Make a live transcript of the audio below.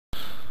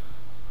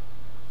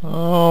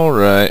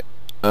Alright,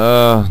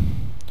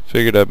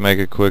 figured I'd make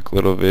a quick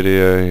little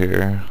video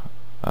here.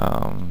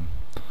 Got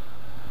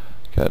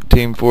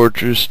Team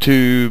Fortress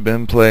 2,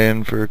 been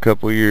playing for a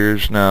couple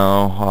years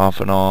now, off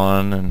and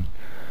on, and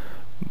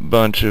a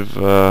bunch of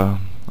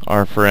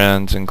our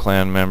friends and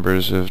clan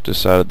members have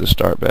decided to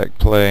start back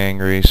playing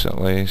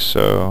recently,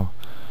 so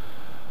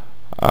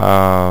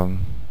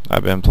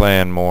I've been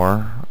playing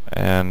more,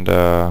 and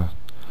I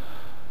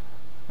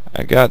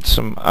got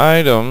some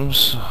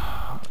items,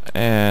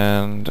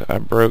 and I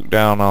broke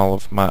down all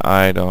of my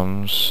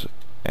items,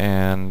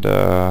 and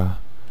I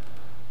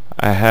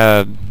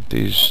had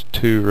these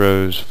 2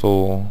 rows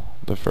full,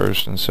 the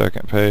first and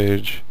second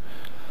page.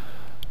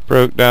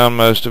 Broke down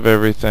most of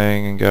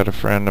everything and got a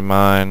friend of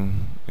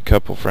mine, a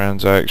couple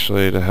friends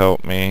actually, to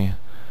help me,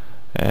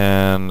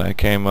 and I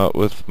came up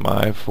with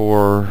my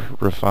 4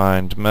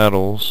 refined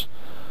metals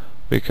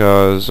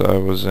because I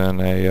was in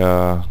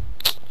a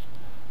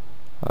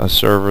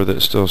server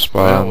that still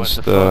spawns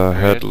the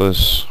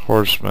headless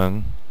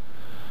horseman.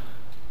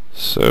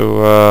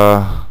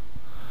 So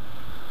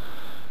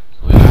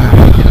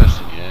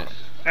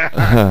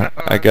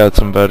I got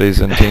some buddies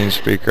in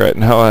TeamSpeak right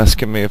now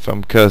asking me if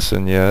I'm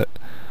cussing yet.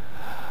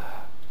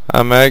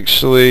 I'm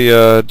actually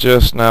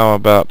just now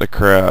about to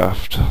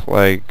craft,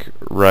 like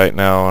right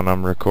now, and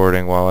I'm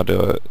recording while I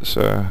do it,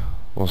 so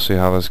we'll see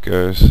how this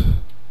goes.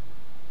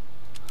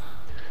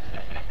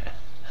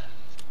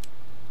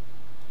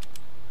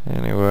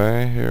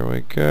 Anyway, here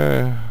we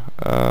go.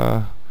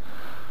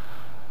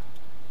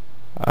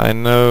 I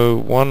know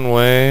one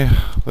way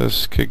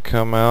this could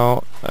come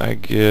out. I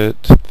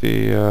get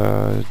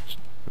the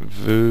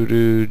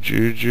voodoo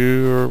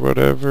juju or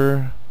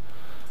whatever.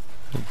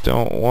 I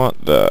don't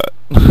want that.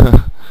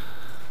 The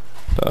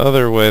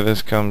other way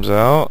this comes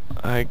out,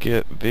 I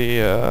get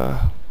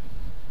the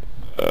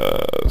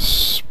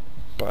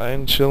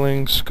spine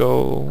chilling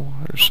skull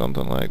or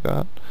something like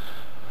that.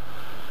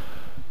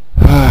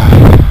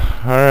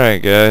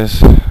 Alright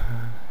guys,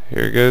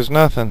 here goes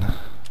nothing.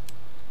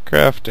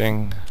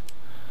 Crafting.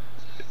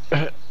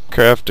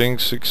 Crafting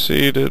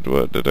succeeded.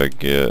 What did I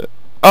get?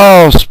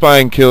 Oh,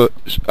 spine kill.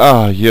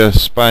 Ah,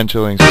 yes, spine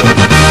chilling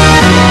skull.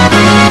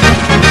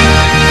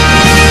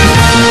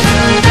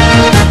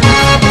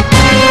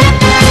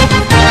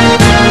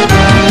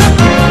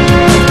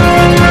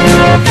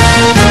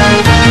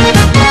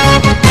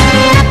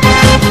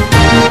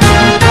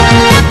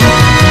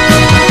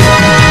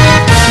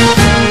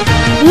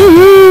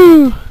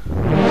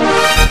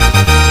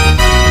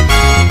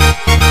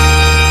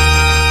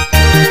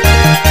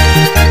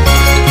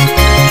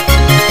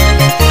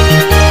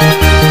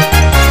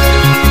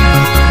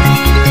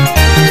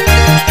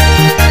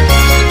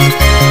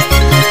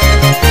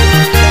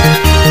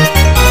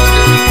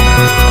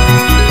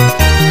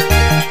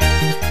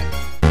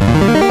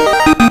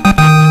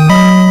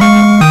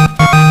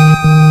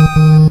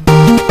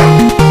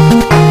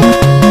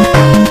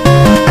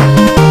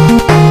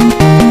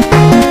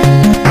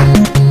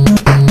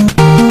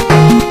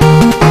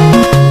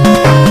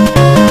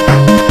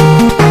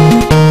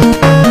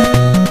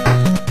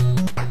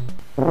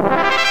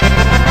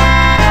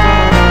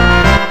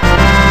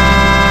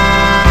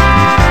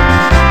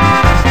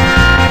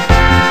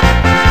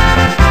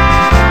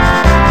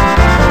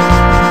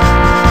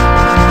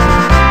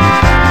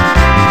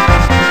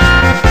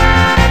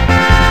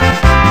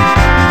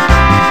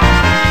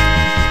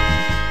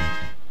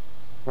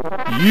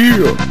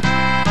 Yeah!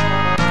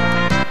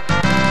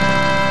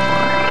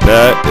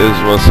 That is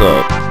what's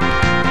up.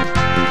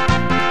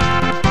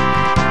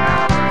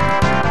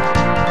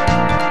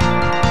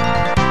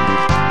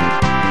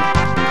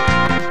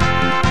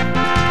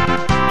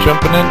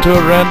 Jumping into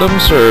a random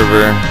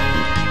server.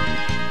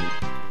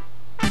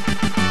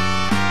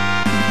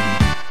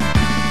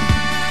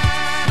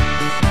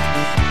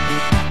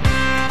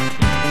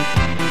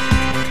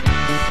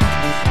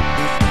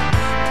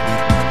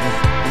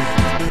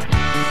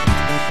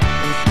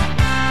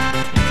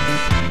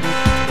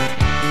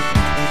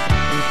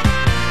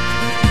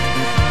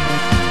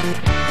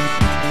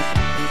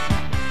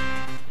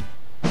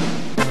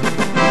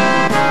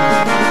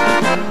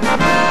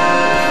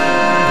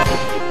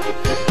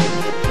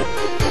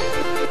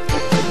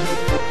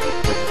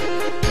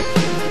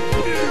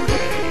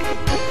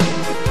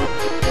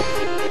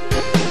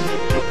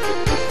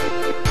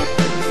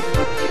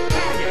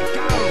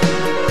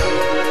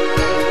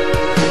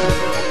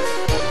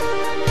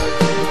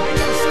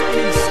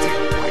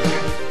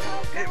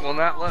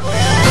 Not let me.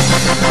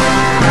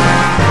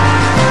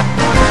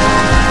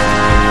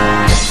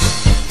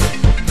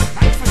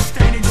 Thanks for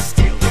standing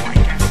still,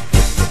 Micah.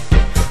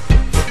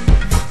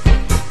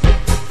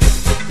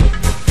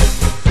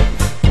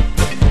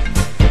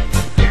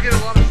 You get a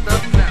lot of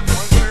stuff in that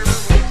one server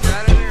when you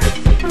got in there.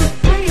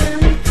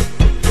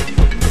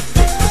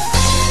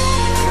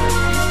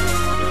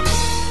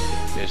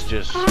 It's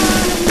just.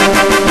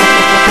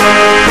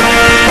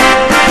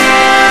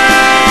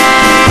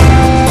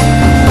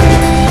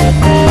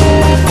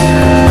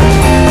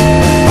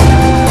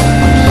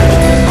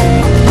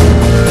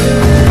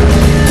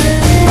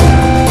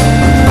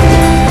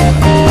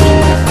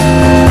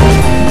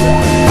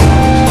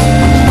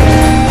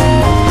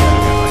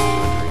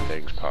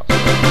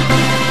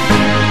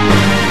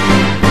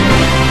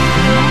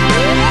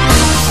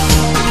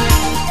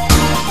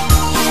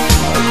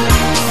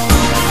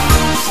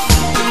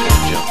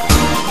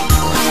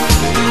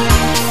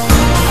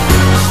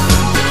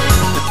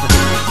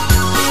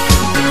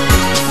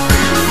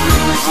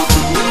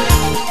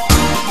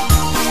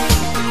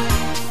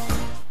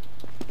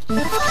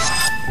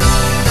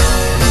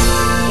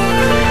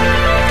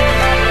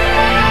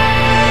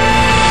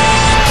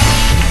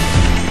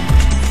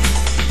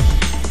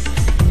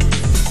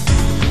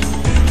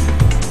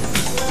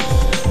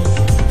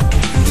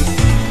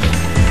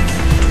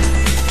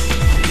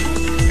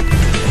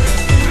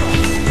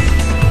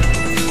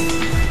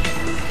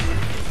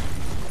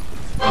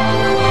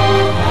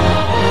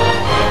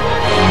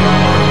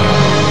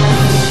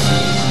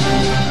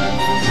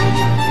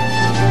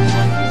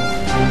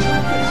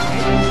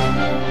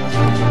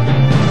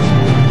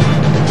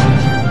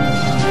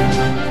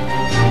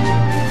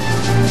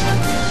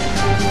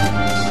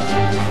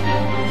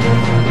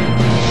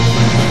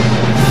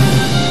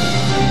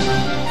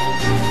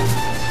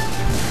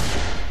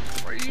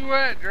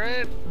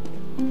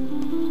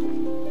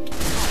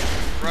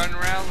 running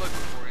around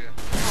looking for you.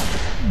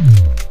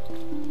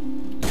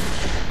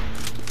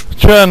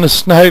 Trying to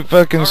snipe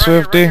fucking Oh, right,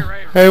 Swifty.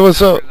 right. Hey,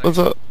 what's up? What's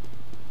up?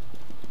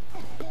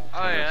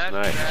 Oh yeah,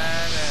 that's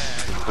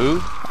badass. Who?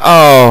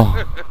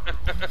 Oh.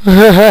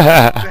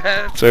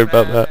 That's Sorry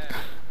about that.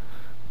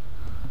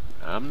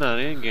 I'm not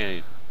in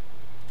game.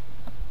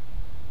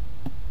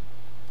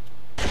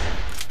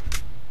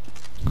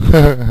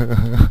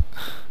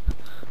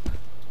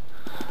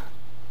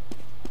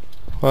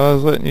 Well, I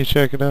was letting you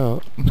check it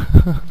out.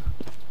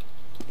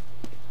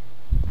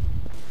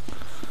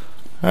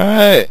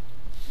 Alright.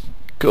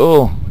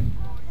 Cool.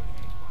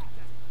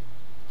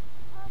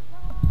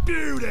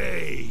 Beauty!